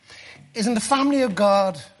Isn't the family of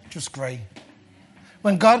God just great?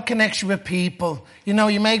 When God connects you with people, you know,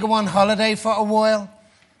 you may go on holiday for a while,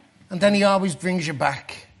 and then he always brings you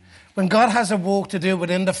back. When God has a work to do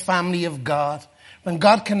within the family of God, when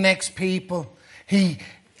God connects people,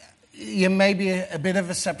 you may be a bit of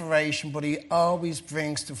a separation, but he always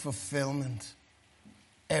brings to fulfillment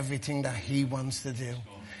everything that he wants to do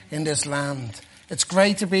in this land. It's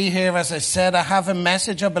great to be here. As I said, I have a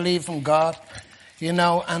message, I believe, from God, you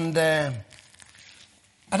know, and I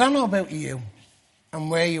don't know about you and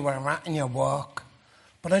where you are at in your walk,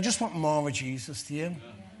 but I just want more of Jesus to you.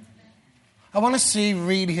 I want to see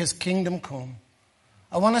really his kingdom come.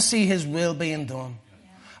 I want to see his will being done.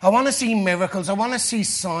 I want to see miracles. I want to see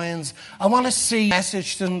signs. I want to see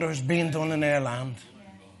message thunders being done in our land.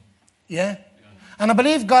 Yeah? And I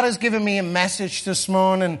believe God has given me a message this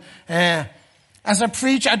morning. As I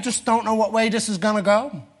preach, I just don't know what way this is going to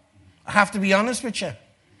go. I have to be honest with you.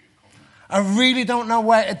 I really don't know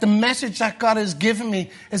where. The message that God has given me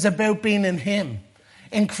is about being in him,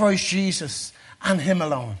 in Christ Jesus, and him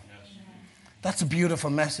alone. That's a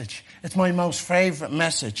beautiful message. It's my most favorite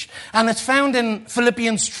message. And it's found in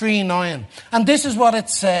Philippians 3:9. And this is what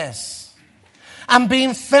it says. And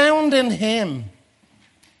being found in him.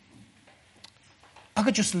 I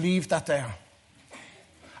could just leave that there.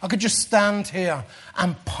 I could just stand here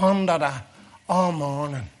and ponder that all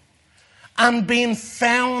morning. And being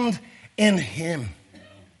found in him.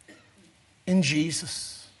 In Jesus.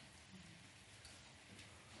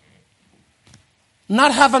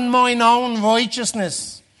 Not having mine own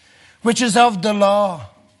righteousness, which is of the law,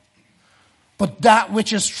 but that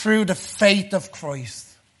which is through the faith of Christ.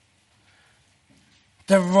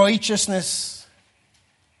 The righteousness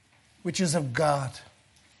which is of God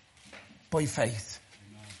by faith.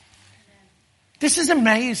 This is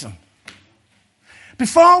amazing.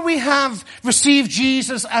 Before we have received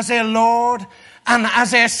Jesus as our Lord and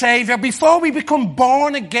as our Savior, before we become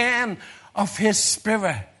born again of his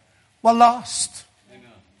Spirit, we're lost.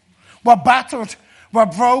 We're battered, we're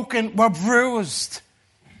broken, we're bruised,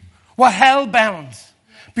 we're hell-bound.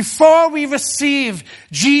 Before we receive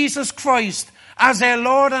Jesus Christ as our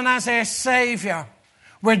Lord and as our Savior,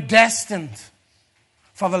 we're destined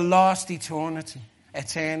for a lost eternity.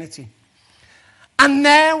 And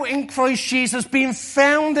now in Christ Jesus, being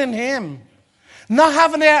found in him, not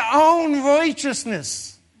having our own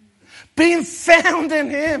righteousness, being found in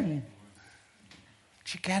him.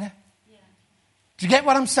 Do you get it? Do you get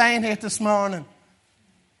what I'm saying here this morning?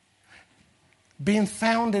 Being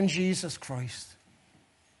found in Jesus Christ.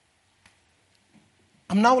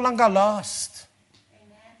 I'm no longer lost.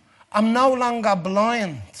 I'm no longer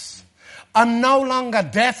blind. I'm no longer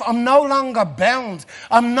deaf. I'm no longer bound.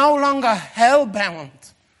 I'm no longer hell-bound.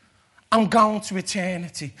 I'm going to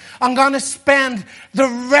eternity. I'm going to spend the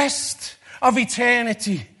rest of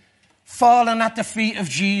eternity falling at the feet of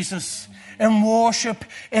Jesus. In worship,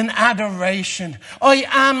 in adoration. I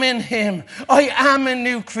am in him. I am a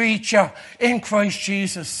new creature in Christ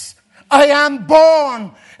Jesus. I am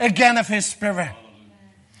born again of his Spirit.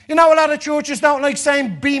 You know, a lot of churches don't like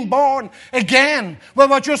saying being born again. Well,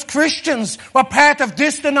 we're just Christians. We're part of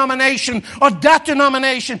this denomination or that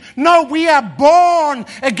denomination. No, we are born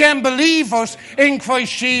again believers in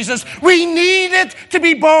Christ Jesus. We needed to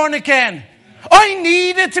be born again. I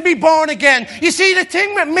needed to be born again. You see, the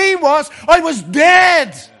thing with me was I was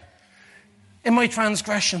dead in my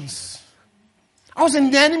transgressions. I was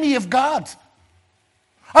an enemy of God.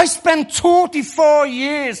 I spent 34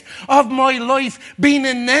 years of my life being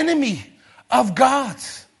an enemy of God.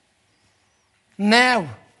 Now,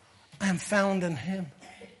 I am found in him.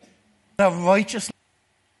 The righteousness,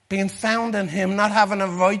 being found in him, not having a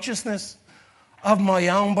righteousness of my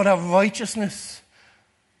own, but a righteousness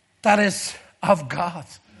that is of God.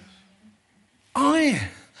 I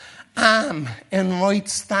am in right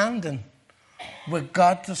standing with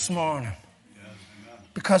God this morning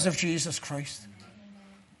because of Jesus Christ.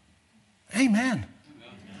 Amen.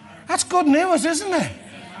 That's good news, isn't it?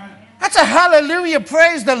 That's a hallelujah,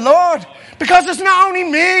 praise the Lord. Because it's not only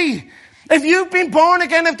me. If you've been born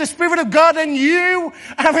again of the Spirit of God and you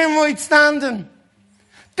are in right standing,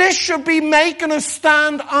 this should be making us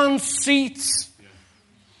stand on seats.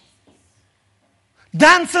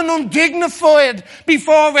 Dancing undignified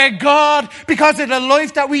before our God because of the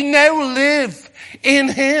life that we now live in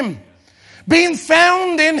him. Being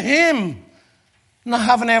found in him. Not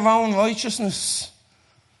having our own righteousness.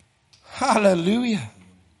 Hallelujah.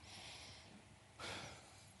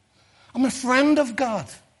 I'm a friend of God.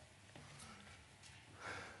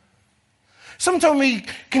 Sometimes we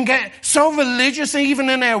can get so religious even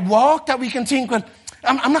in our walk that we can think, well,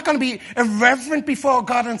 I'm not going to be irreverent before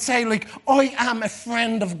God and say, like, I am a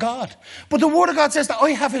friend of God. But the Word of God says that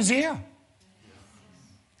I have his ear.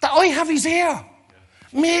 That I have his ear.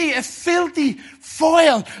 Me, a filthy,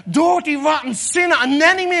 foul, dirty, rotten sinner, an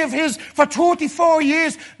enemy of his for 34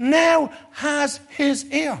 years, now has his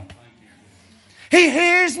ear. He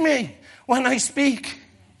hears me when I speak.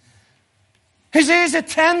 His ear is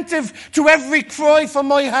attentive to every cry from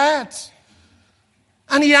my heart.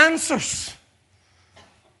 And he answers.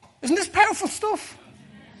 Isn't this powerful stuff?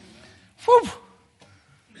 Whew.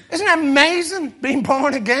 Isn't it amazing being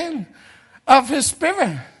born again of his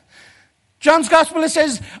Spirit? John's Gospel, it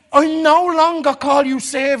says, I no longer call you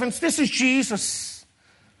servants. This is Jesus.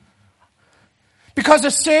 Because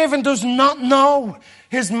a servant does not know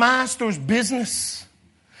his master's business.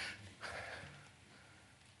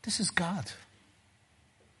 This is God.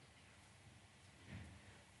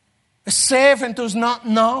 A servant does not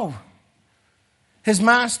know his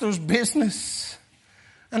master's business.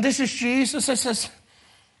 And this is Jesus. It says,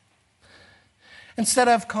 instead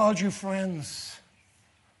I've called you friends.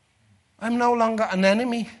 I'm no longer an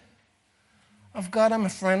enemy of God. I'm a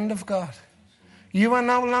friend of God. You are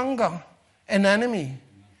no longer an enemy.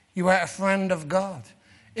 You are a friend of God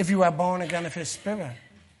if you are born again of his Spirit.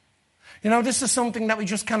 You know, this is something that we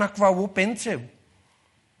just cannot grow up into.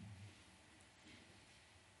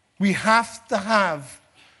 We have to have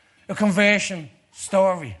a conversion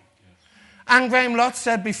story. Anne Graham Lotz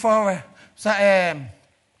said before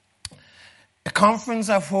a conference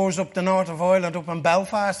of hers up the north of Ireland, up in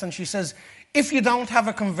Belfast, and she says, if you don't have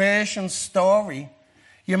a conversion story,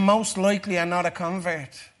 you most likely are not a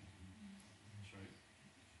convert.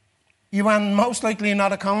 You are most likely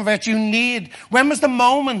not a convert. When was the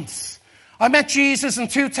moment? I met Jesus in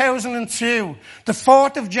 2002, the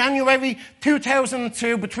 4th of January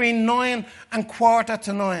 2002, between 9 and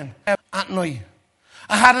 9:15 at night.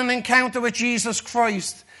 I had an encounter with Jesus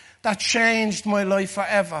Christ that changed my life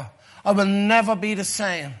forever. I will never be the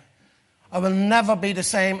same. I will never be the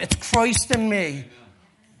same. It's Christ in me.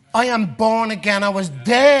 I am born again. I was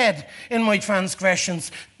dead in my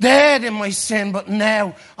transgressions, dead in my sin, but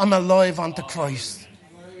now I'm alive unto Christ.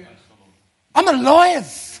 I'm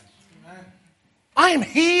alive. I am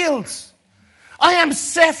healed. I am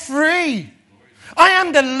set free. I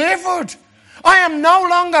am delivered. I am no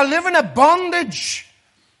longer living in bondage.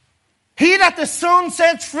 He that the Son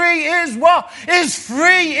sets free is what? Is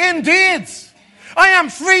free indeed. I am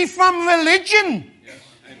free from religion.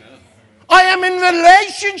 I am in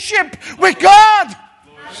relationship with God.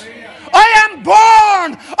 I am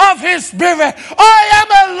born of his Spirit. I am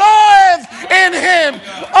alive in him.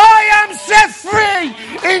 I am set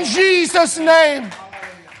free in Jesus' name.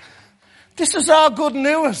 This is all good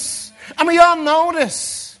news. And we all know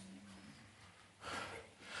this.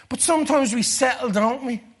 But sometimes we settle, don't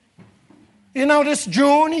we? You know, this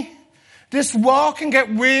journey, this walk can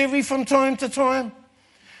get weary from time to time.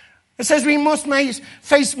 It says we must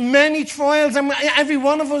face many trials, and every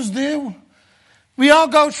one of us do. We all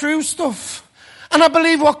go through stuff. And I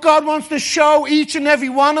believe what God wants to show each and every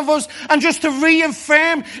one of us, and just to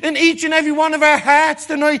reaffirm in each and every one of our hearts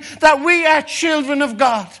tonight, that we are children of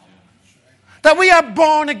God. That we are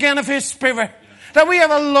born again of his Spirit. That we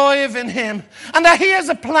are alive in him. And that he has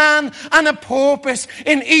a plan and a purpose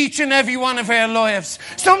in each and every one of our lives.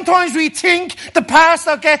 Sometimes we think the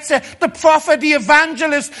pastor gets it, the prophet, the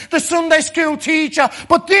evangelist, the Sunday school teacher.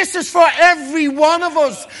 But this is for every one of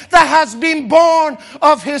us that has been born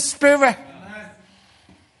of his Spirit.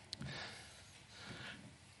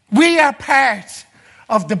 We are part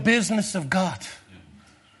of the business of God.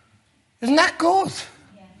 Isn't that good?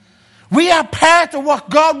 We are part of what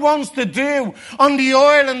God wants to do on the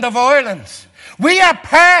island of Ireland. We are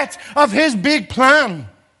part of his big plan.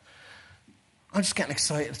 I'm just getting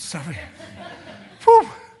excited, sorry. Whew.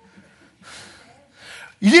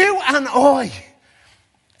 You and I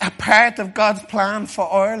are part of God's plan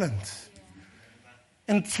for Ireland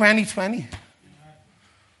in 2020.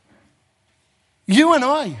 You and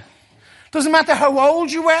I. Doesn't matter how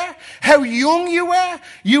old you are, how young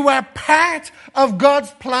you are part of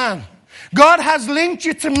God's plan. God has linked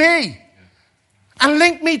you to me and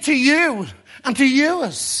linked me to you and to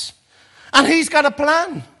yours. And he's got a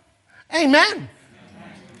plan. Amen.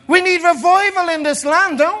 We need revival in this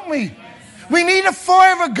land, don't we? We need a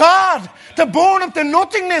fire of God to burn up the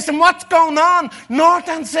nothingness and what's going on north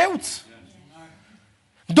and south.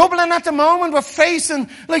 Dublin at the moment, we're facing,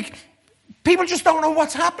 people just don't know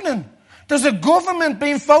what's happening. There's a government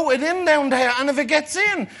being voted in down there, and if it gets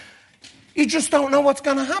in, you just don't know what's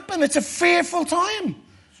going to happen. It's a fearful time.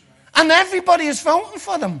 And everybody is voting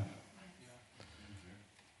for them.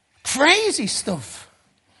 Crazy stuff.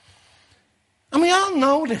 And we all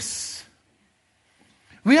know this.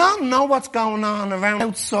 We all know what's going on around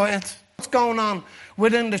outside, what's going on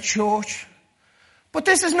within the church. But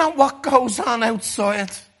this is not what goes on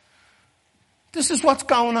outside. This is what's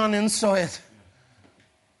going on inside.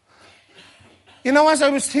 You know, as I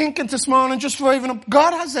was thinking this morning, just driving up,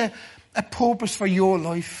 God has a purpose for your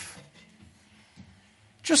life.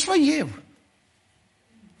 Just for you.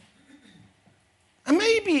 And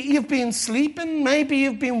maybe you've been sleeping, maybe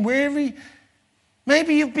you've been weary,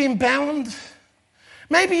 maybe you've been bound,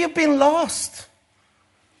 maybe you've been lost.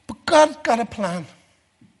 But God's got a plan.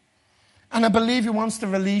 And I believe He wants to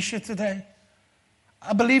release you today.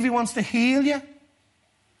 I believe He wants to heal you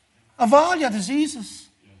of all your diseases.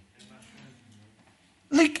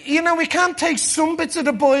 Like, you know, we can't take some bits of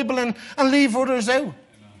the Bible and leave others out.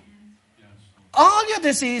 All your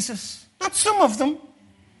diseases, not some of them.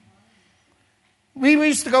 We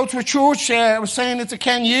used to go to a church, I was saying it to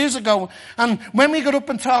Ken years ago, and when we got up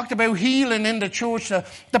and talked about healing in the church,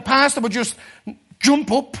 the pastor would just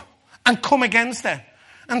jump up and come against it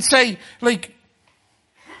and say, like,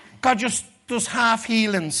 God just does half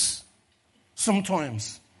healings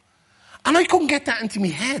sometimes. And I couldn't get that into my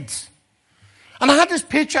head. And I had this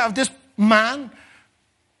picture of this man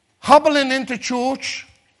hobbling into church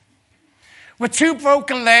with 2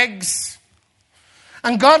 broken legs,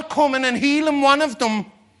 and God coming and healing one of them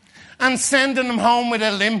and sending him home with a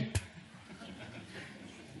limp.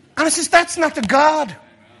 And I says, that's not the God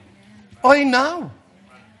I know.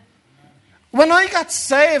 When I got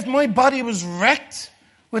saved, my body was wrecked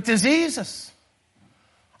with diseases.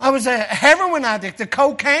 I was a heroin addict, a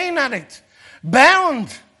cocaine addict,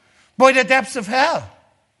 bound by the depths of hell.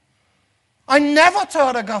 I never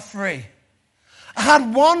thought I got free. I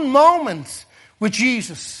had one moment with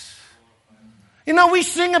Jesus. You know, we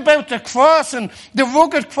sing about the cross and the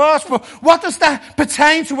rugged cross, but what does that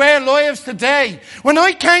pertain to our lives today? When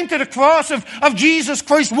I came to the cross of Jesus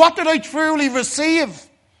Christ, what did I truly receive?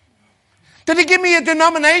 Did He give me a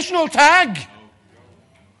denominational tag?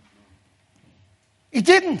 He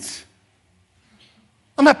didn't.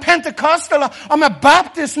 I'm a Pentecostal. I'm a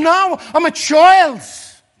Baptist. No, I'm a child.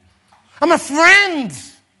 I'm a friend.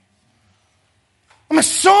 I'm a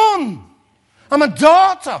son. I'm a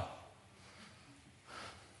daughter.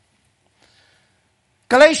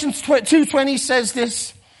 Galatians 2:20 says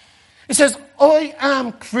this. It says, I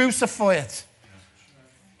am crucified.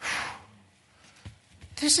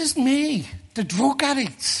 This is me, the drug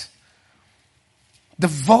addict, the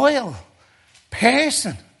vile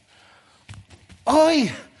person.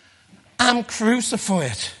 I am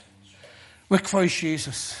crucified with Christ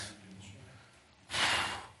Jesus.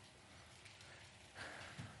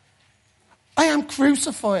 I am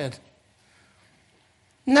crucified.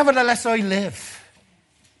 Nevertheless, I live.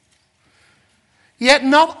 Yet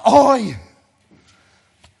not I,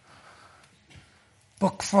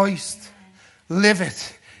 but Christ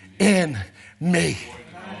liveth in me.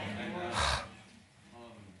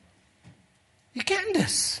 You getting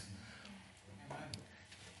this?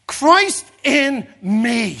 Christ in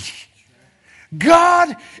me.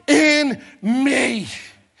 God in me.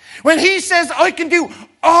 When He says I can do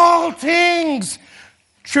all things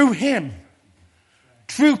through Him,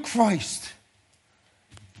 through Christ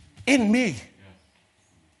in me.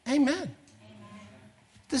 Amen.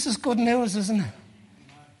 This is good news, isn't it?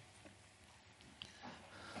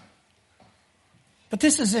 But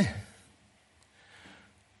this is it.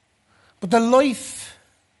 But the life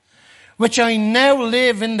which I now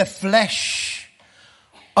live in the flesh,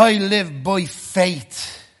 I live by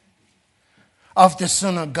faith of the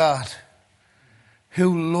Son of God,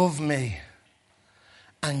 who loved me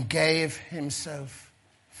and gave Himself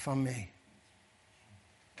for me.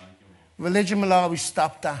 Religion will always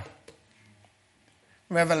stop that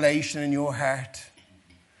revelation in your heart.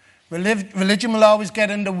 Religion will always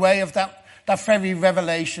get in the way of that very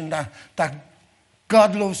revelation that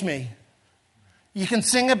God loves me. You can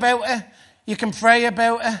sing about it, you can pray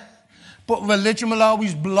about it, but religion will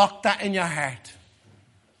always block that in your heart.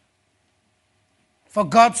 For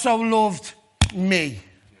God so loved me.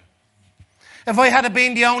 If I had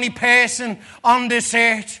been the only person on this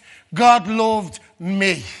earth, God loved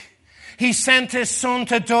me. He sent His Son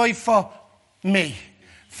to die for me,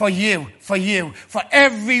 for you, for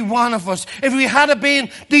every one of us. If we had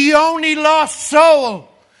been the only lost soul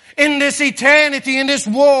in this eternity, in this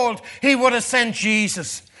world, He would have sent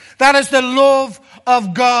Jesus. That is the love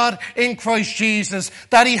of God in Christ Jesus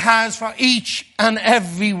that He has for each and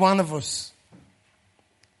every one of us.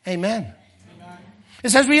 Amen. It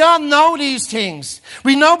says we all know these things.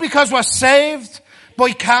 We know because we're saved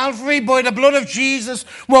by Calvary, by the blood of Jesus.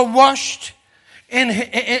 We're washed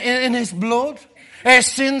in his blood. Our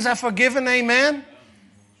sins are forgiven. Amen.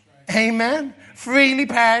 Amen. Freely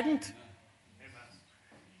pardoned.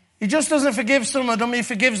 He just doesn't forgive some of them. He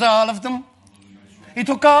forgives all of them. He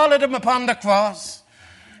took all of them upon the cross.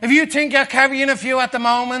 If you think you're carrying a few at the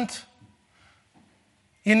moment,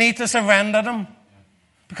 you need to surrender them.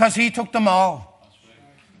 Because he took them all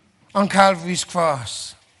on Calvary's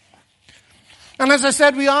cross. And as I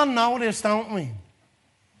said, we all know this, don't we?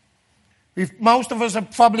 Most of us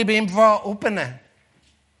have probably been brought up in it.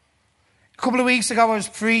 A couple of weeks ago I was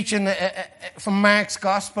preaching from Mark's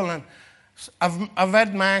Gospel, and I've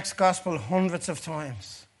read Mark's Gospel hundreds of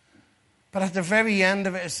times. But at the very end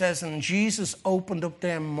of it, it says, and Jesus opened up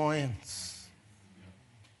their minds.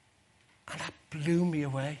 And that blew me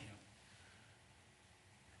away.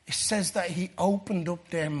 It says that he opened up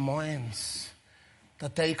their minds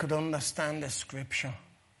that they could understand the scripture.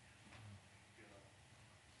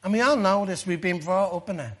 And we all know this. We've been brought up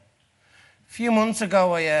in it. A few months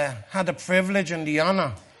ago, I had the privilege and the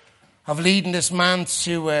honour of leading this man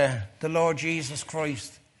to the Lord Jesus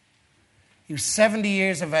Christ. He was 70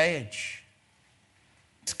 years of age.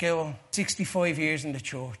 School, 65 years in the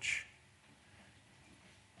church.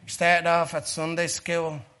 He started off at Sunday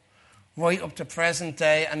school, right up to present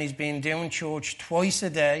day, and he's been doing church twice a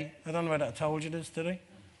day. I don't know whether I told you this, did I?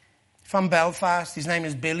 From Belfast. His name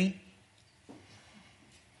is Billy.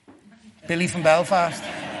 Billy from Belfast.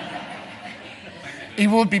 He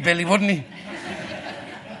would be Billy, wouldn't he?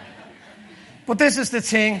 But this is the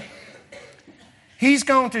thing. He's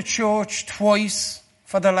gone to church twice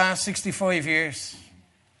for the last 65 years.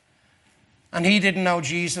 And he didn't know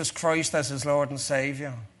Jesus Christ as his Lord and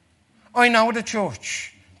Saviour. I know the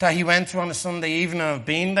church that he went to on a Sunday evening. I've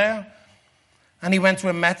been there. And he went to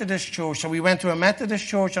a Methodist church. So we went to a Methodist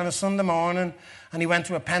church on a Sunday morning, and he went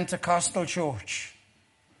to a Pentecostal church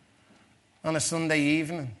on a Sunday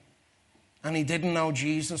evening. And he didn't know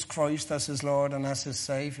Jesus Christ as his Lord and as his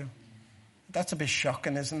Saviour. That's a bit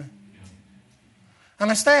shocking, isn't it?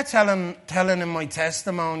 And I started telling him my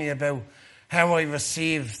testimony about how I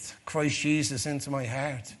received Christ Jesus into my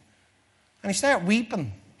heart. And he started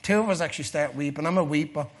weeping. Two of us actually started weeping. I'm a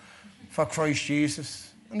weeper for Christ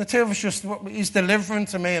Jesus. And the two of us he's delivering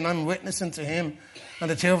to me and I'm witnessing to him.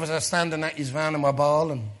 And the two of us are standing at his van and we're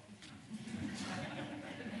bawling.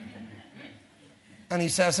 And he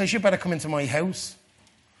says, you better come into my house.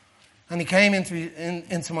 And he came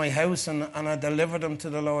into my house and I delivered him to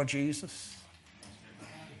the Lord Jesus.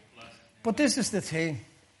 But this is the thing.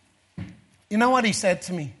 You know what he said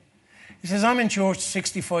to me? He says, I'm in church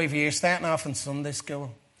 65 years, starting off in Sunday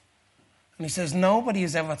school. And he says, nobody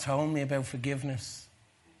has ever told me about forgiveness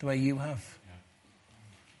the way you have.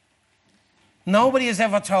 Nobody has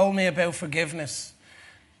ever told me about forgiveness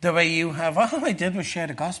the way you have. All I did was share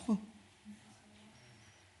the gospel.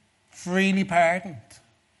 Freely pardoned.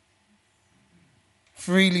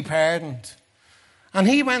 Freely pardoned. And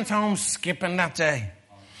he went home skipping that day.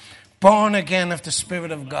 Born again of the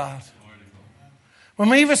Spirit of God. When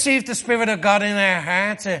we receive the Spirit of God in our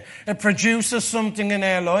hearts, it produces something in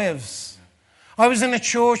our lives. I was in a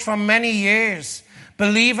church for many years,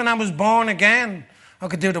 believing I was born again. I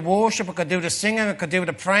could do the worship, I could do the singing, I could do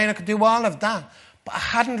the praying, I could do all of that. But I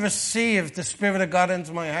hadn't received the Spirit of God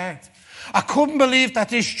into my heart. I couldn't believe that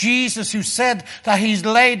this Jesus who said that he's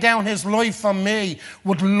laid down his life for me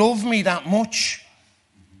would love me that much.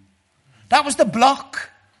 That was the block.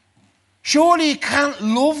 Surely he can't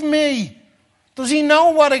love me. Does he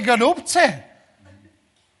know what I got up to?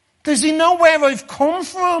 Does he know where I've come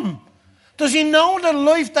from? Does he know the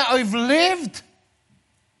life that I've lived?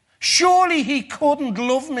 Surely he couldn't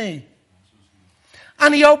love me.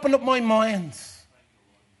 And he opened up my mind.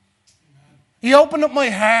 He opened up my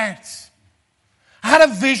heart. I had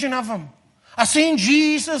a vision of him. I seen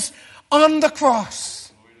Jesus on the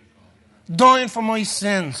cross, dying for my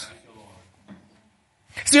sins.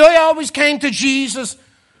 See, I always came to Jesus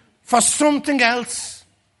for something else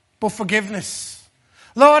but forgiveness.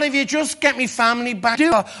 Lord, if you just get me family back.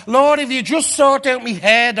 Or, Lord, if you just sort out me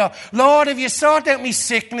head. Or, Lord, if you sort out me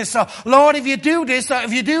sickness. Or, Lord, if you do this or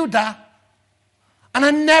if you do that. And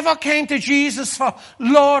I never came to Jesus for,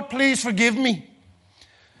 Lord, please forgive me.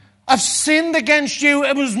 I've sinned against you.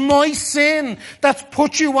 It was my sin that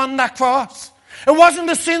put you on that cross. It wasn't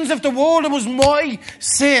the sins of the world. It was my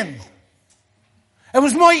sin. It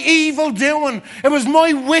was my evil doing. It was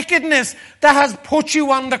my wickedness that has put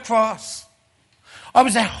you on the cross. I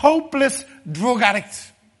was a hopeless drug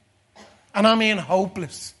addict. And I mean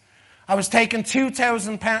hopeless. I was taking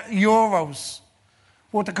 €2,000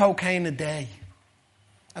 worth of cocaine a day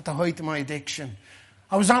at the height of my addiction.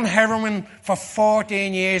 I was on heroin for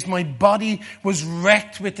 14 years. My body was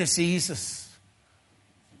wrecked with diseases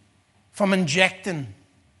from injecting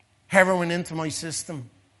heroin into my system.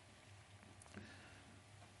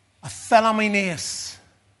 I fell on my knees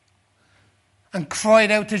and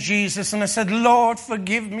cried out to Jesus, and I said, Lord,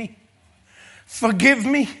 forgive me. Forgive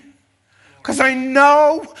me. Because I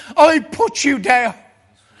know I put you there.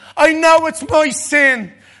 I know it's my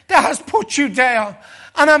sin that has put you there.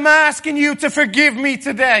 And I'm asking you to forgive me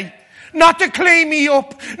today. Not to clean me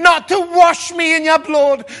up. Not to wash me in your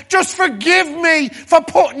blood. Just forgive me for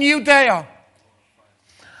putting you there.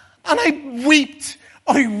 And I wept.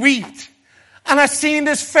 And I seen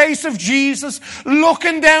this face of Jesus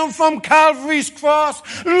looking down from Calvary's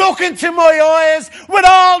cross, looking to my eyes with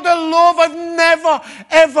all the love I've never,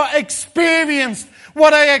 ever experienced.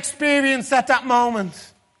 What I experienced at that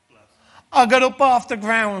moment. I got up off the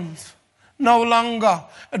ground. No longer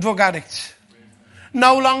a drug addict.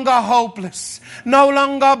 No longer hopeless. No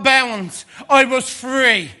longer bound. I was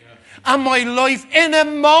free. And my life in a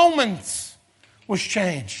moment was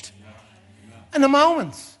changed. In a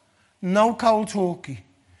moment. No cold turkey.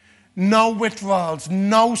 No withdrawals.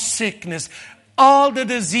 No sickness. All the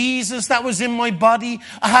diseases that was in my body.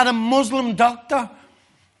 I had a Muslim doctor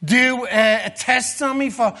do a test on me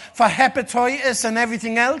for hepatitis and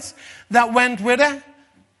everything else that went with it.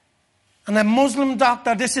 And a Muslim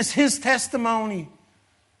doctor, this is his testimony.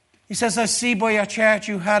 He says, I see by your chart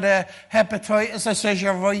you had a hepatitis. I says,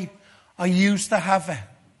 you're right. I used to have it.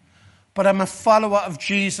 But I'm a follower of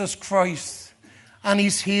Jesus Christ. And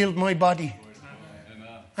he's healed my body.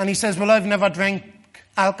 And he says, well, I've never drank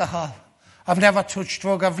alcohol. I've never touched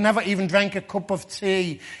drug. I've never even drank a cup of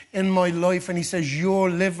tea in my life. And he says,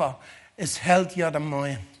 your liver is healthier than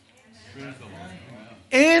mine.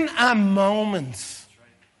 In a moment,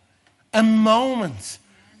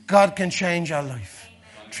 God can change our life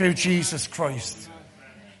through Jesus Christ.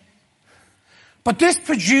 But this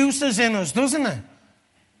produces in us, doesn't it?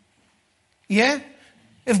 Yeah?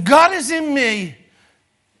 If God is in me,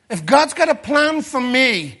 if God's got a plan for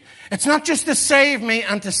me, it's not just to save me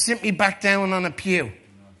and to sit me back down on a pew.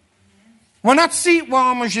 We're not seat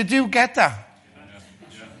warmers, you do get that.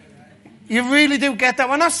 You really do get that.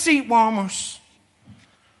 We're not seat warmers.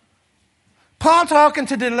 Paul talking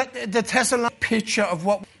to the Thessalonians picture of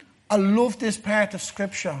what... I love this part of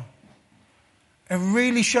Scripture. It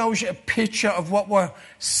really shows you a picture of what we're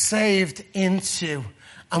saved into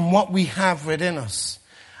and what we have within us.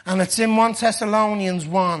 And it's in 1 Thessalonians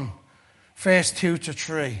 1, verse 2 to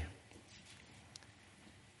 3.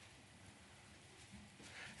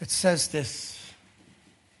 It says this.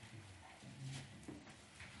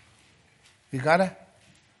 You got it?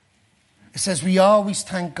 It says, we always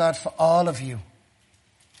thank God for all of you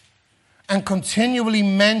and continually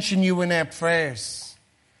mention you in our prayers.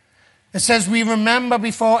 It says, we remember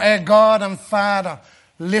before our God and Father.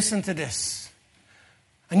 Listen to this.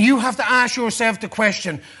 And you have to ask yourself the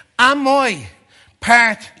question, am I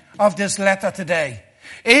part of this letter today?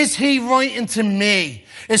 Is he writing to me?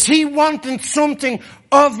 Is he wanting something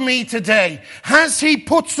of me today? Has he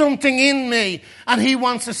put something in me and he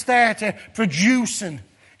wants to start producing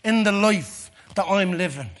in the life that I'm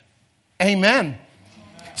living? Amen.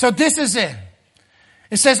 So this is it.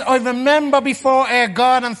 It says, I remember before our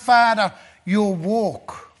God and Father your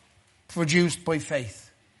walk produced by faith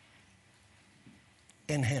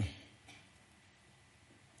in him.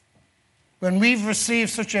 When we've received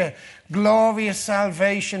such a glorious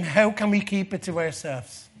salvation, how can we keep it to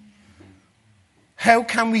ourselves? How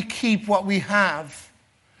can we keep what we have?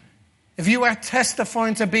 If you are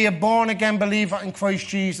testifying to be a born-again believer in Christ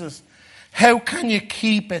Jesus, how can you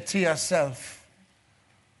keep it to yourself?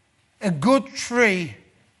 A good tree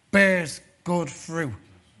bears good fruit.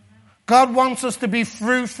 God wants us to be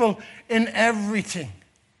fruitful in everything.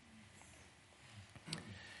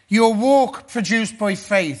 Your walk produced by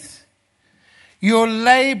faith. Your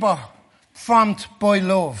labor prompted by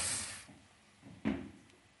love.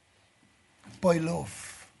 By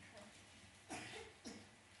love.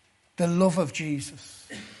 The love of Jesus.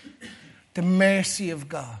 The mercy of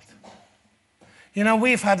God. You know,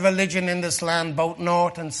 we've had religion in this land, both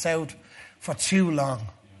north and south, for too long.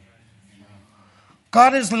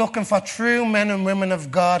 God is looking for true men and women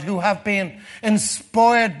of God who have been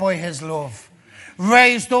inspired by his love,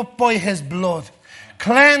 raised up by his blood,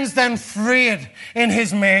 cleansed and freed in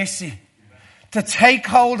his mercy, to take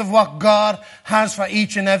hold of what God has for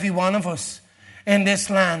each and every one of us. in this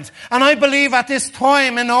land. And I believe at this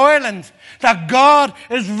time in Ireland that God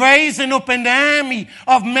is raising up an army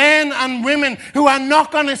of men and women who are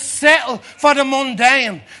not going to settle for the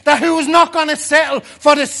mundane, that who is not going to settle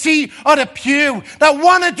for the seat or the pew, that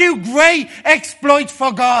want to do great exploits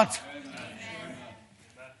for God.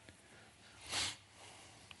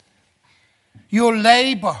 Your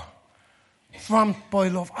labour from by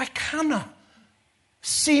love. I cannot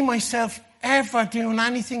see myself ever doing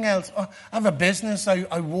anything else. I have a business,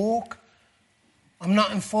 I walk. I'm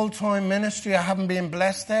not in full-time ministry. I haven't been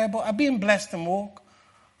blessed there, but I've been blessed in walk.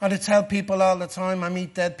 I tell people all the time, I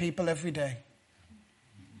meet dead people every day.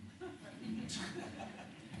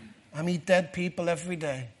 I meet dead people every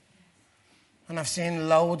day. And I've seen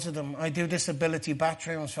loads of them. I do disability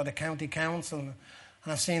bathrooms for the county council. And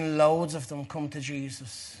I've seen loads of them come to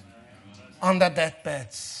Jesus. On their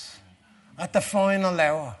deathbeds. At the final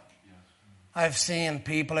hour. I've seen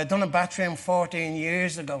people. I'd done a bathroom 14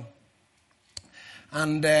 years ago.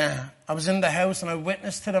 And I was in the house and I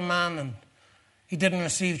witnessed to the man and he didn't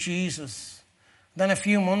receive Jesus. Then a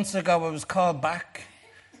few months ago I was called back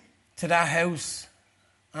to that house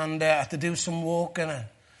and I had to do some work in it.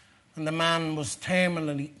 And the man was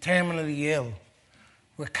terminally ill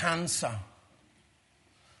with cancer.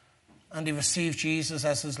 And he received Jesus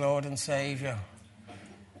as his Lord and Saviour.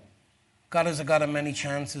 God is a God of many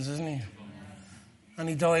chances, isn't he? And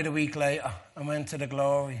he died a week later and went to the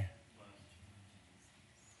glory.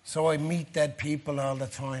 So I meet dead people all the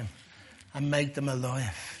time and make them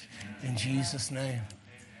alive in Jesus' name.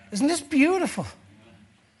 Isn't this beautiful?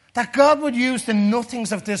 That God would use the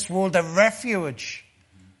nothings of this world, the refuge,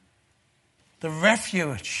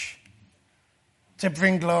 to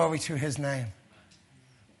bring glory to his name.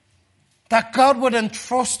 That God would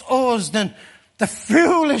entrust us then the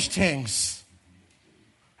foolish things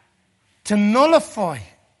to nullify,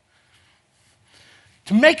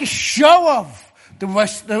 to make a show of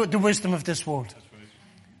the wisdom of this world.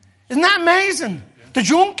 Isn't that amazing? The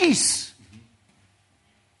junkies,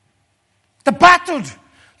 the battered,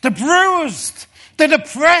 the bruised, the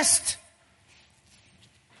depressed,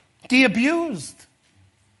 the abused.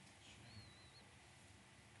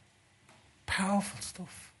 Powerful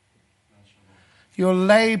stuff. Your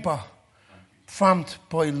labour formed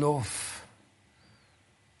by love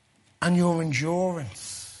and your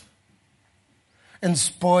endurance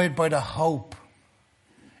inspired by the hope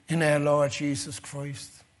in our Lord Jesus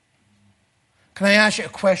Christ. Can I ask you a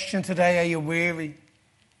question today? Are you weary?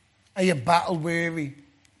 Are you battle weary?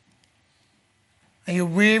 Are you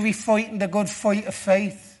weary fighting the good fight of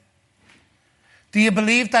faith? Do you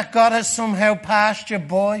believe that God has somehow passed you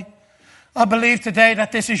by? I believe today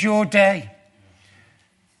that this is your day.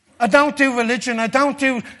 I don't do religion. I don't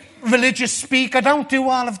do religious speak. I don't do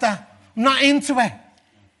all of that. I'm not into it.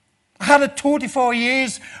 I had 34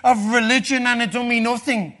 years of religion and it done me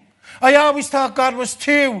nothing. I always thought God was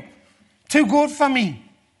too good for me.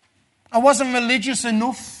 I wasn't religious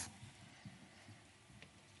enough.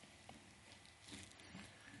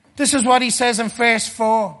 This is what he says in verse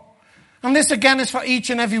 4. And this again is for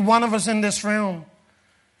each and every one of us in this room.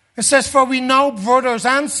 It says, for we know, brothers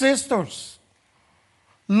and sisters,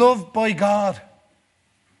 loved by God,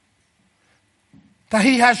 that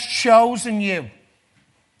he has chosen you.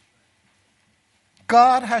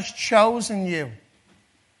 God has chosen you.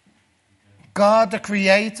 God, the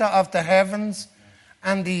creator of the heavens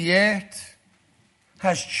and the earth,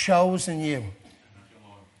 has chosen you.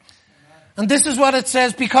 And this is what it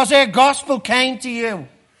says, because our gospel came to you,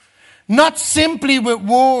 not simply with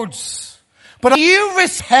words, but you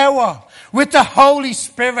receive power with the Holy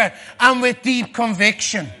Spirit and with deep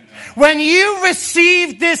conviction. When you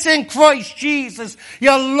receive this in Christ Jesus,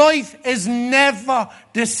 your life is never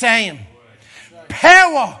the same.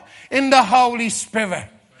 Power in the Holy Spirit.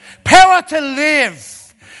 Power to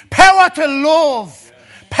live. Power to love.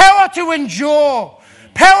 Power to endure.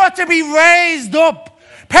 Power to be raised up.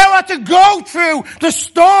 Power to go through the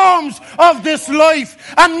storms of this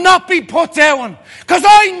life and not be put down. Because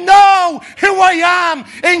I know who I am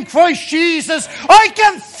in Christ Jesus. I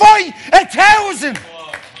can fight 1,000.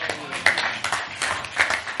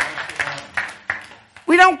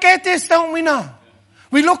 We don't get this, don't we now?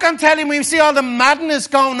 We look on telly and we see all the madness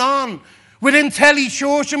going on within telly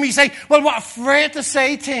church and we say, well, we're afraid to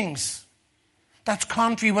say things. That's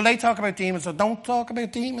contrary. Well, they talk about demons, so don't talk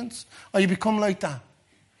about demons or you become like that.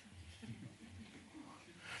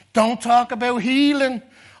 Don't talk about healing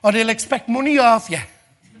or they'll expect money off you.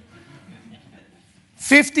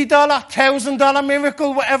 $50, $1,000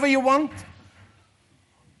 miracle, whatever you want.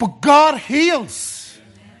 But God heals.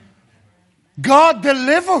 God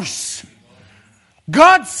delivers.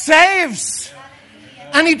 God saves.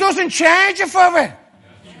 And he doesn't charge you for it.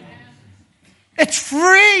 It's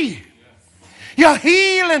free. Your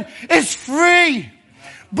healing is free.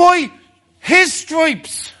 By his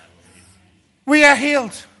stripes, we are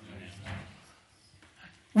healed.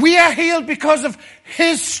 We are healed because of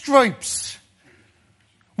his stripes.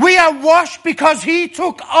 We are washed because he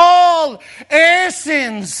took all our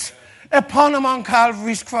sins upon him on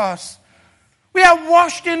Calvary's cross. We are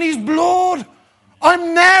washed in his blood.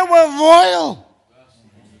 I'm now a royal.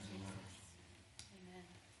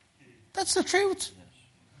 That's the truth.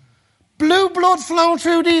 Blue blood flowing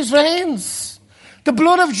through these veins. The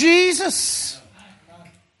blood of Jesus.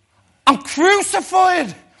 I'm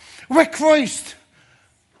crucified with Christ.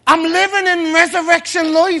 I'm living in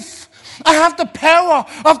resurrection life. I have the power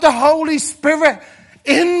of the Holy Spirit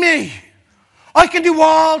in me. I can do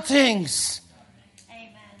all things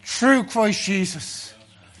through Christ Jesus.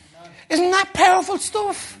 Isn't that powerful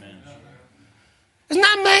stuff? Isn't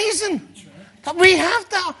that amazing? That we have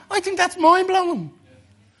that. I think that's mind-blowing.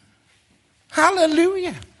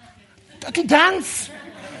 Hallelujah. I can dance.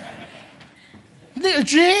 Little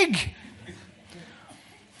jig.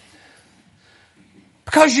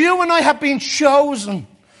 Because you and I have been chosen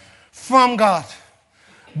from God,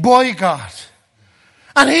 by God.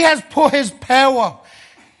 And he has put his power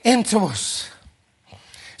into us.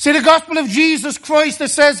 See, the gospel of Jesus Christ, it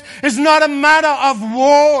says, is not a matter of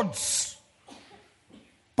words,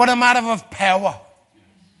 but a matter of power.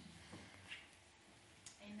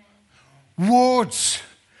 Amen. Words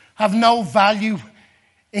have no value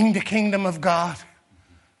in the kingdom of God.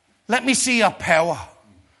 Let me see your power.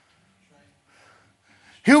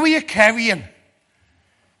 Who are you carrying?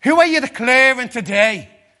 Who are you declaring today?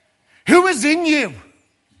 Who is in you?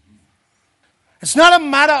 It's not a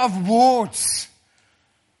matter of words,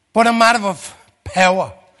 but a matter of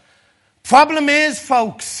power. Problem is,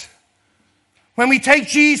 folks, when we take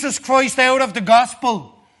Jesus Christ out of the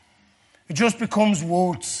gospel, it just becomes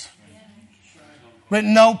words with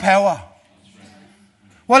no power.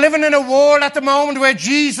 We're living in a world at the moment where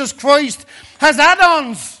Jesus Christ has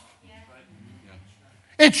add-ons.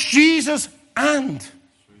 It's Jesus and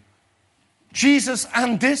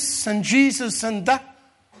this and Jesus and that.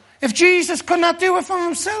 If Jesus could not do it for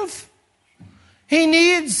himself, he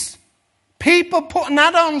needs people putting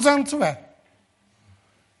add-ons onto it.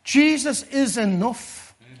 Jesus is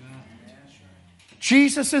enough.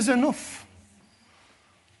 Jesus is enough.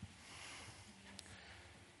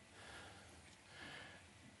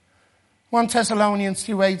 One Thessalonians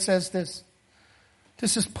 2:8 says this.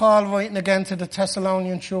 This is Paul writing again to the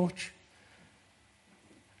Thessalonian church.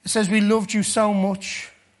 It says, we loved you so much.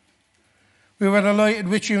 We were delighted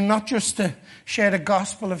with you, not just to share the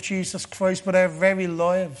gospel of Jesus Christ, but our very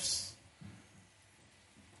lives.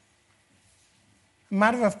 A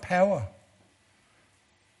matter of power.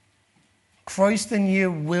 Christ in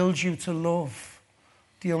you willed you to love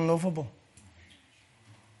the unlovable.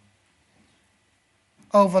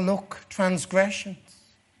 Overlook transgressions.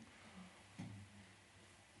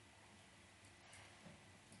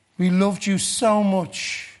 We loved you so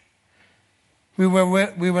much. We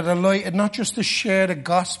were delighted not just to share the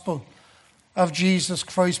gospel of Jesus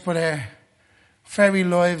Christ, but our very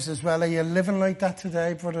lives as well. Are you living like that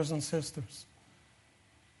today, brothers and sisters?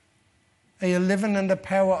 Are you living in the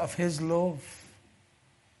power of his love?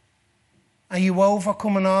 Are you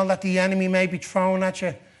overcoming all that the enemy may be throwing at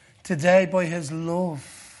you today by his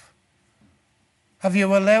love? Have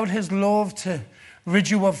you allowed his love to rid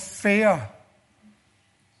you of fear?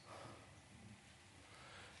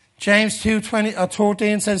 James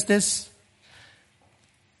 2:13 says this.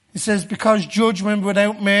 It says, because judgment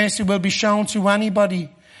without mercy will be shown to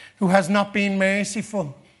anybody who has not been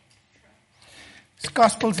merciful. This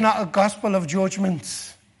gospel is not a gospel of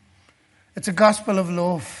judgment. It's a gospel of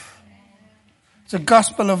love. It's a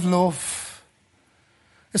gospel of love.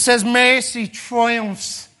 It says mercy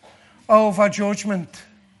triumphs over judgment.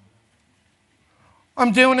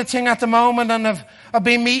 I'm doing a thing at the moment, and I've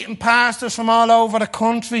been meeting pastors from all over the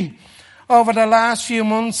country over the last few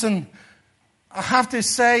months, and I have to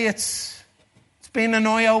say it's been an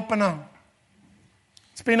eye-opener.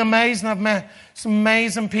 It's been amazing. I've met some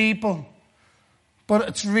amazing people, but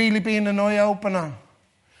it's really been an eye-opener.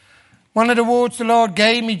 One of the words the Lord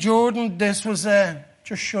gave me, Jordan, this was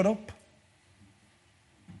just shut up.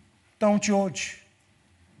 Don't judge.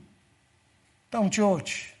 Don't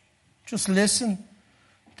judge. Just listen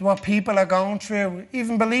to what people are going through.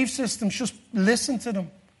 Even belief systems, just listen to them.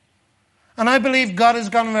 And I believe God is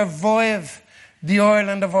going to revive the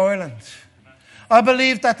island of Ireland. I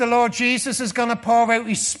believe that the Lord Jesus is going to pour out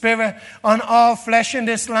his Spirit on all flesh in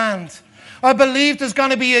this land. I believe there's going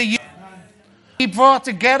to be be brought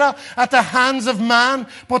together at the hands of man,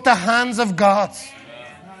 but the hands of God.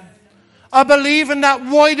 I believe in that.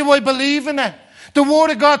 Why do I believe in it? The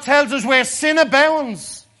Word of God tells us where sin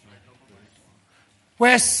abounds.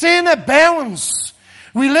 Where sin abounds.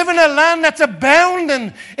 We live in a land that's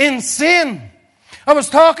abounding in sin. I was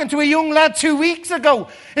talking to a young lad 2 weeks ago.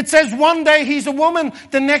 It says one day he's a woman,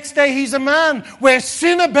 the next day he's a man. Where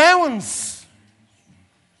sin abounds.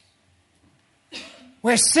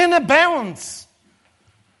 Where sin abounds.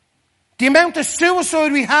 The amount of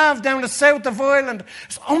suicide we have down the south of Ireland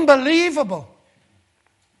is unbelievable.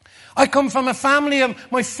 I come from a family of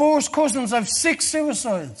my first cousins. I have 6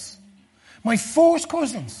 suicides. My first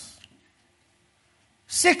cousins.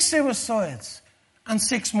 6 suicides and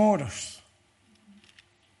 6 murders.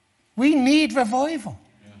 We need revival.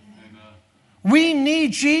 We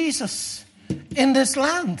need Jesus in this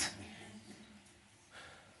land.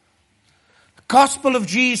 The gospel of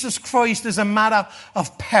Jesus Christ is a matter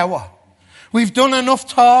of power. We've done enough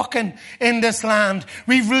talking in this land.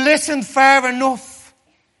 We've listened far enough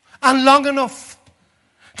and long enough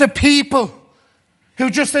to people who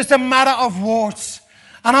just is a matter of words.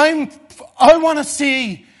 And I want to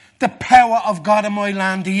see the power of God in my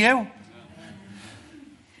land. Do you?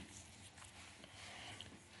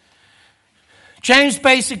 James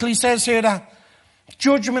basically says here that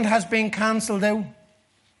judgment has been cancelled out.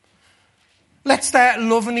 Let's start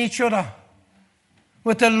loving each other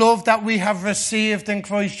with the love that we have received in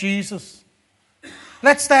Christ Jesus.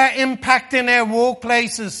 Let's start impacting our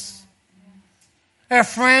workplaces, our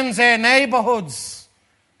friends, our neighbourhoods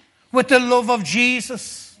with the love of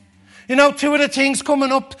Jesus. You know, 2 of the things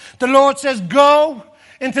coming up, the Lord says, go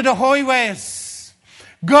into the highways,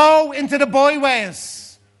 go into the byways.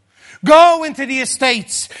 Go into the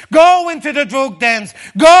estates. Go into the drug dens.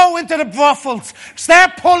 Go into the brothels.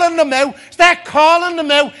 Start pulling them out. Start calling them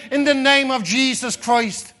out in the name of Jesus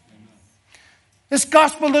Christ. This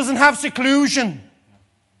gospel doesn't have seclusion.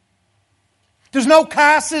 There's no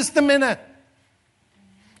caste system in it.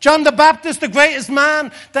 John the Baptist, the greatest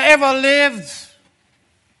man that ever lived,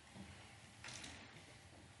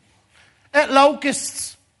 ate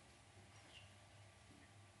locusts.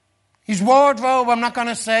 His wardrobe, I'm not going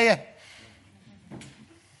to say it.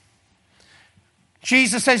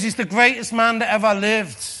 Jesus says he's the greatest man that ever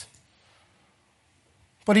lived.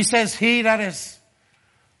 But he says he that is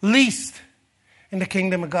least in the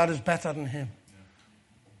kingdom of God is better than him.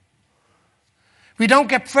 We don't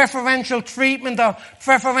get preferential treatment or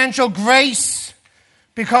preferential grace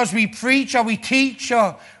because we preach or we teach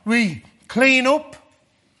or we clean up.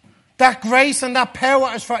 That grace and that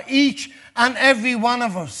power is for each and every one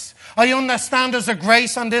of us. I understand there's a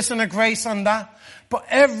grace on this and a grace on that. But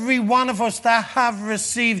every one of us that have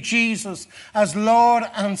received Jesus as Lord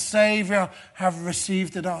and Savior have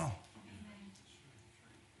received it all.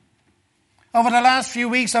 Over the last few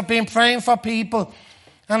weeks I've been praying for people.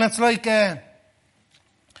 And it's like, I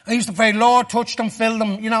used to pray, Lord, touch them, fill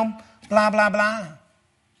them, blah, blah, blah.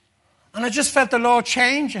 And I just felt the Lord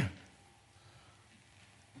changing.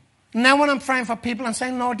 Now when I'm praying for people, I'm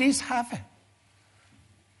saying, Lord, these have it.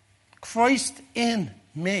 Christ in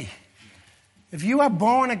me. If you are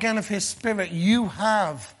born again of his Spirit, you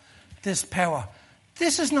have this power.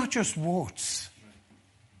 This is not just words.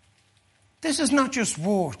 This is not just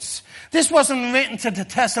words. This wasn't written to the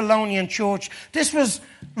Thessalonian church. This was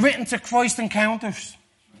written to Christ Encounters.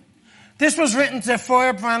 This was written to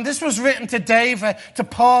Firebrand. This was written to David, to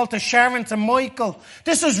Paul, to Sharon, to Michael.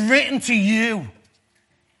 This was written to you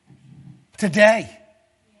today.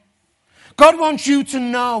 God wants you to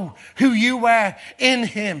know who you are in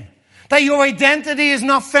him. That your identity is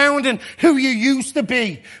not found in who you used to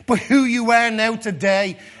be, but who you are now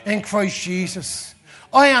today in Christ Jesus.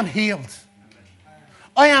 I am healed.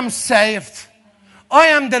 I am saved. I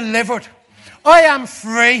am delivered. I am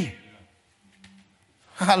free.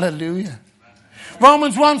 Hallelujah.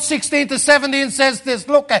 Romans 1:16-17 says this,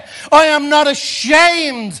 look, I am not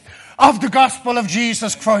ashamed of the gospel of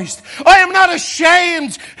Jesus Christ. I am not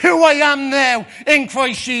ashamed who I am now in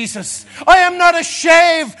Christ Jesus. I am not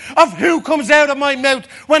ashamed of who comes out of my mouth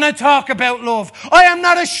when I talk about love. I am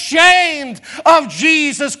not ashamed of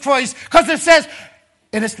Jesus Christ because it says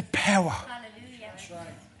it is the power. Hallelujah. That's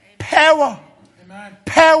right. Power. Amen.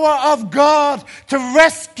 Power of God to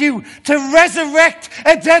rescue, to resurrect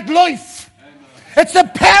a dead life. Amen. It's the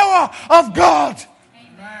power of God.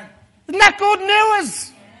 Amen. Isn't that good news?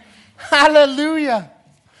 Hallelujah.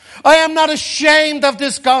 I am not ashamed of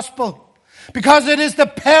this gospel because it is the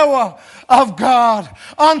power of God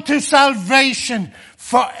unto salvation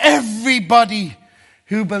for everybody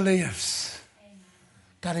who believes.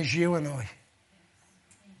 That is you and I.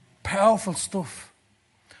 Powerful stuff.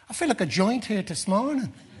 I feel like a joint here this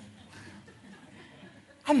morning.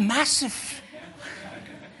 I'm massive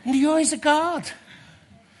in the eyes of God.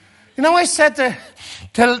 You know, I said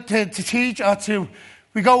to teach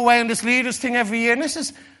we go away on this leaders thing every year, and this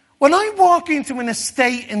is, when I walk into an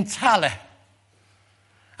estate in Tallaght,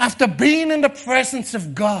 after being in the presence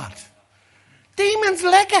of God, demons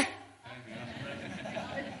leg it.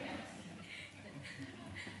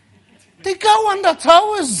 They go on their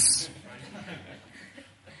toes.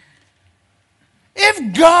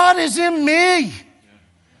 If God is in me,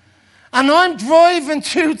 and I'm driving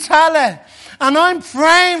to Tallaght, and I'm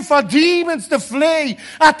praying for demons to flee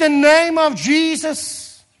at the name of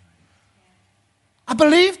Jesus, I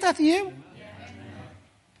believe that you.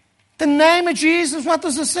 The name of Jesus, what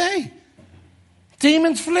does it say?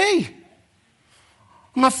 Demons flee.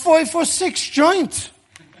 I'm a 5'6" joint.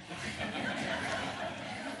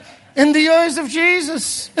 In the eyes of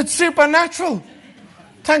Jesus, it's supernatural.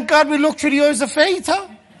 Thank God we look through the eyes of faith, huh?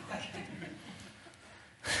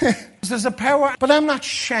 There's a power, but I'm not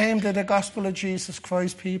ashamed of the gospel of Jesus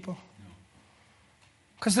Christ, people.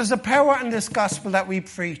 Because there's a power in this gospel that we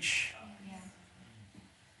preach.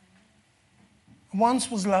 I once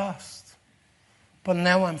was lost, but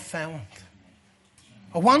now I'm found.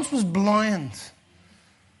 I once was blind,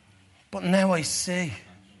 but now I see.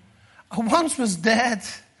 I once was dead,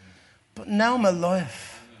 but now I'm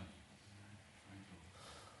alive.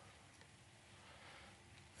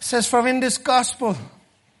 It says, for in this gospel,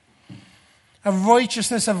 a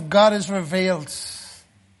righteousness of God is revealed. It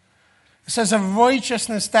says, a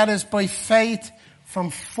righteousness that is by faith from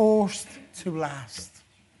first to last.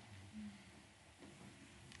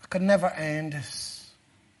 I could never earn this.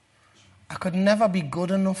 I could never be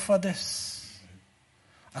good enough for this.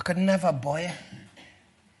 I could never buy it.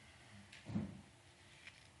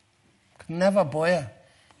 Could never buy it.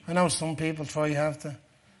 I know some people try you have to.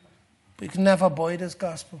 But you can never buy this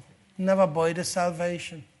gospel. Never buy this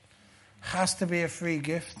salvation. Has to be a free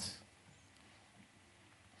gift.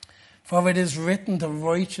 For it is written, the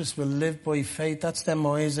righteous will live by faith. That's them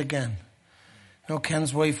eyes again. You know,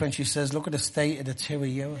 Ken's wife, when she says, look at the state of the two of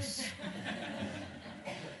yours.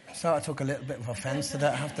 So I took a little bit of offence to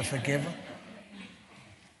that. I have to forgive her.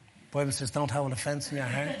 The Bible says, don't hold offence in your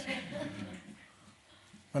heart.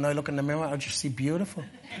 When I look in the mirror, I just see beautiful.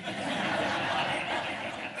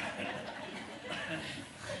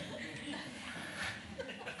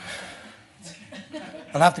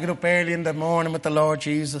 I'll have to get up early in the morning with the Lord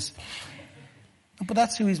Jesus. But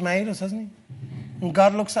that's who he's made us, hasn't he? When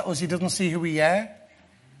God looks at us, he doesn't see who we are,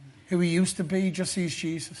 who we used to be. He just sees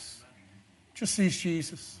Jesus. Just sees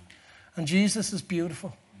Jesus. And Jesus is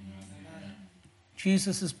beautiful.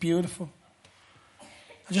 Jesus is beautiful.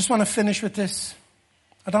 I just want to finish with this.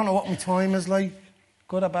 I don't know what my time is like.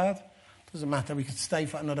 Good or bad? Doesn't matter. We could stay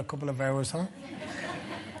for another couple of hours, huh?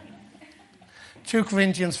 2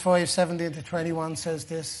 Corinthians 5:17-21 says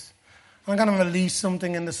this. I'm going to release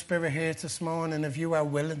something in the Spirit here this morning if you are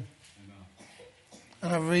willing.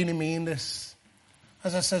 And I really mean this.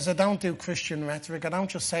 As I says, I don't do Christian rhetoric. I don't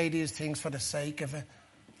just say these things for the sake of it.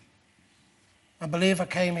 I believe I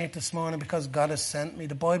came here this morning because God has sent me.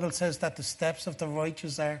 The Bible says that the steps of the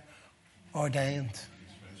righteous are ordained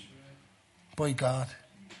by God.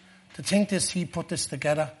 To think this, he put this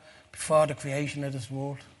together before the creation of this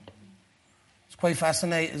world. It's quite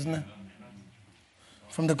fascinating, isn't it?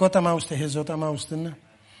 From the guttermost to his uttermost, isn't it?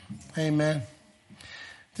 Amen.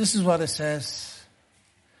 This is what it says.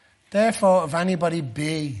 Therefore, if anybody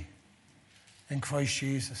be in Christ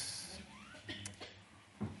Jesus,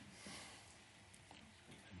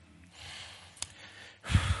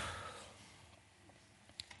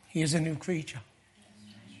 he is a new creature.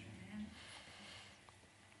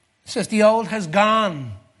 It says the old has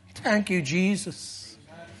gone. Thank you, Jesus.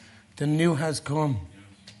 The new has come.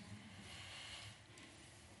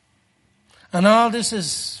 And all this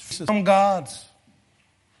is from God,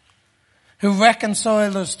 who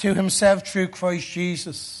reconciled us to himself through Christ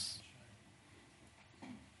Jesus.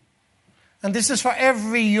 And this is for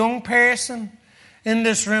every young person in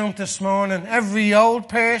this room this morning, every old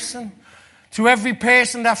person, to every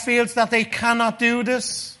person that feels that they cannot do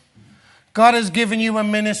this. God has given you a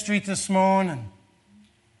ministry this morning.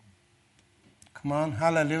 Come on,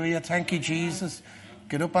 hallelujah. Thank you, Jesus.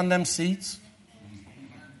 Get up on them seats.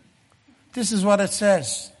 This is what it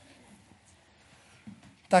says.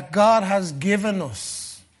 That God has given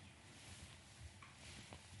us,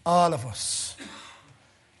 all of us,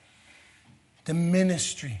 the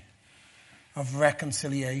ministry of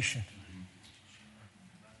reconciliation.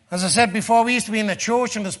 As I said before, we used to be in a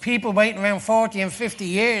church and there's people waiting around 40 and 50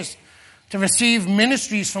 years to receive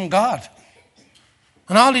ministries from God.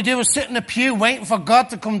 And all they do is sit in a pew waiting for God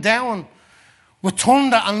to come down with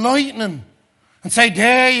thunder and lightning and say,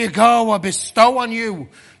 there you go, I bestow on you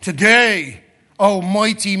today, O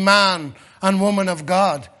mighty man and woman of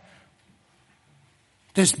God.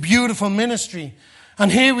 This beautiful ministry.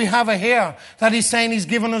 And here we have it here that he's saying he's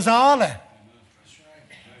given us all it.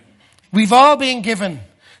 We've all been given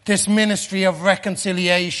this ministry of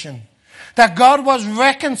reconciliation. That God was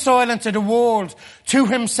reconciling to the world to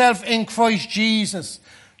himself in Christ Jesus,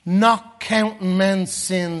 not counting men's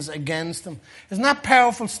sins against them. Isn't that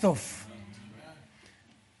powerful stuff?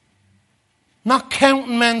 Not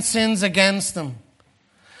counting men's sins against them.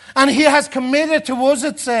 And he has committed to us,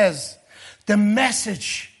 it says, the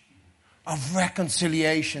message of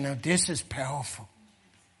reconciliation. Now this is powerful.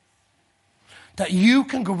 That you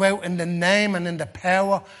can go out in the name and in the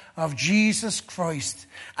power of Jesus Christ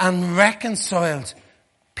and reconcile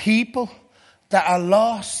people that are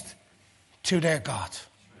lost to their God.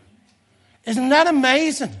 Isn't that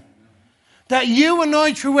amazing? That you and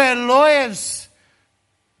I, through our lives,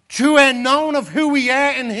 through our knowing of who we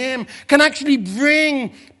are in him, can actually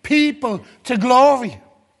bring people to glory.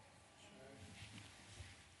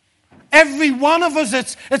 Every one of us,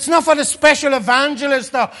 it's not for the special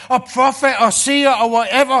evangelist or prophet or seer or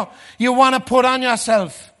whatever you want to put on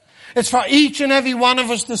yourself. It's for each and every one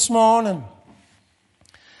of us this morning.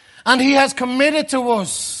 And he has committed to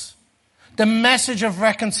us the message of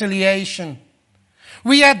reconciliation.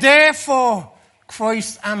 We are therefore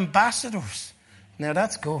Christ's ambassadors. Now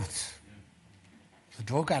that's good. As a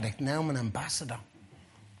drug addict, now I'm an ambassador.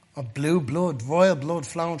 Of blue blood, royal blood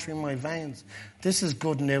flowing through my veins. This is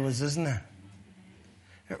good news, isn't it?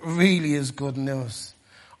 It really is good news.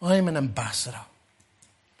 I'm an ambassador.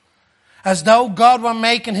 As though God were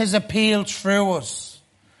making his appeal through us.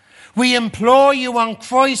 We implore you on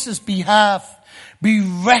Christ's behalf, be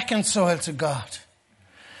reconciled to God.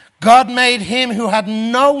 God made him who had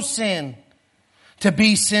no sin to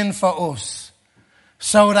be sin for us,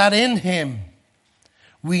 so that in him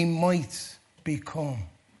we might become.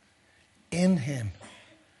 In him,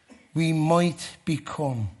 we might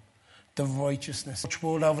become the righteousness.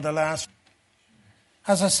 Over the last,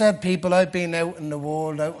 as I said, people, I've been out in the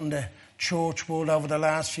world, out in the church world over the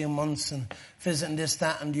last few months and visiting this,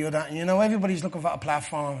 that and the other. And you know, everybody's looking for a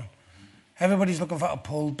platform. Everybody's looking for a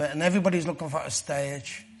pulpit and everybody's looking for a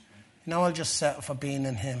stage. You know, I'll just settle for being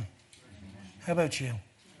in him. How about you?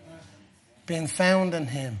 Being found in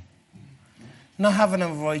him. Not having a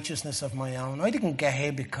righteousness of my own. I didn't get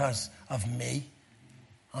here because of me.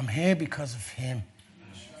 I'm here because of him.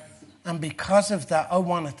 And because of that, I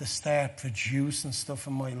wanted to start producing stuff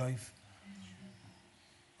in my life.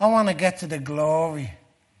 I want to get to the glory.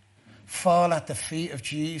 Fall at the feet of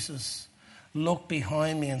Jesus. Look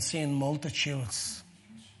behind me and seeing multitudes.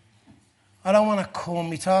 I don't want to come.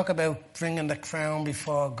 We talk about bringing the crown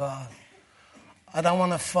before God. I don't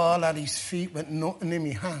want to fall at his feet with nothing in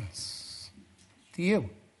my hands. To you.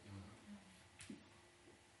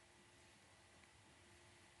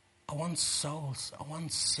 I want souls. I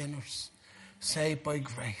want sinners saved by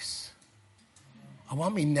grace. I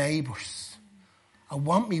want me neighbours. I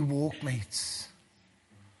want me workmates.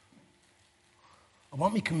 I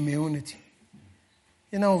want me community.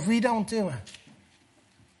 You know, if we don't do it,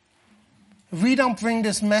 if we don't bring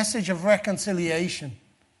this message of reconciliation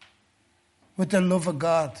with the love of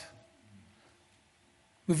God,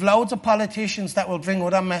 we've loads of politicians that will bring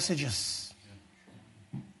other messages.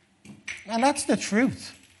 And that's the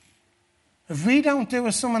truth. If we don't do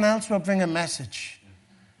it, someone else will bring a message.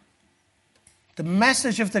 The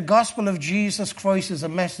message of the gospel of Jesus Christ is a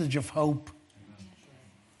message of hope.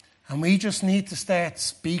 And we just need to start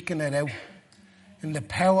speaking it out in the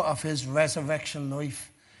power of his resurrection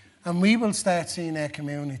life. And we will start seeing our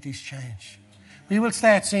communities change. We will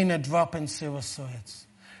start seeing a drop in suicides,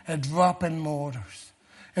 a drop in murders.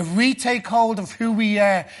 If we take hold of who we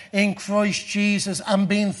are in Christ Jesus and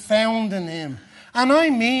being found in him, and I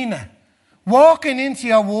mean it, walking into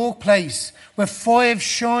your workplace with 5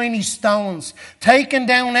 shiny stones, taking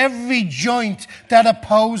down every joint that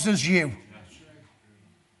opposes you,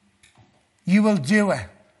 you will do it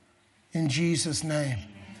in Jesus' name.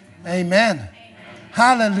 Amen.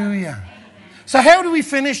 Hallelujah. So how do we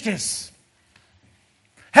finish this?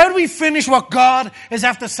 How do we finish what God is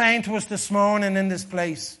after saying to us this morning in this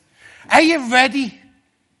place? Are you ready?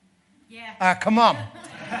 Yeah. Come on.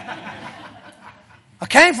 I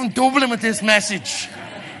came from Dublin with this message.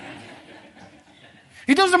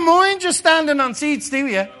 He doesn't mind just standing on seats, do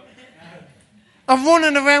you? Or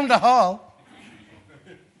running around the hall.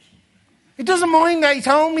 He doesn't mind that. He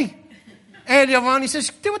told me earlier on, he says,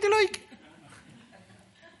 do what you like.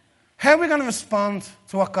 How are we going to respond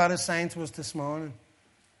to what God is saying to us this morning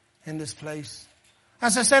in this place?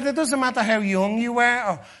 As I said, it doesn't matter how young you were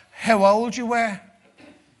or how old you were.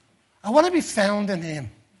 I want to be found in him.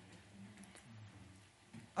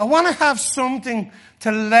 I want to have something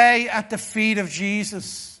to lay at the feet of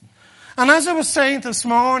Jesus. And as I was saying this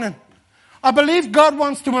morning, I believe God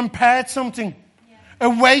wants to impart something,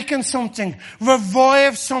 awaken something,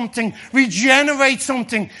 revive something, regenerate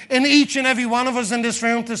something in each and every one of us in this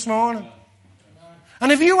room this morning.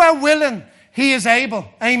 And if you are willing, he is able.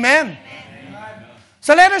 Amen.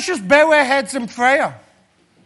 So let us just bow our heads in prayer.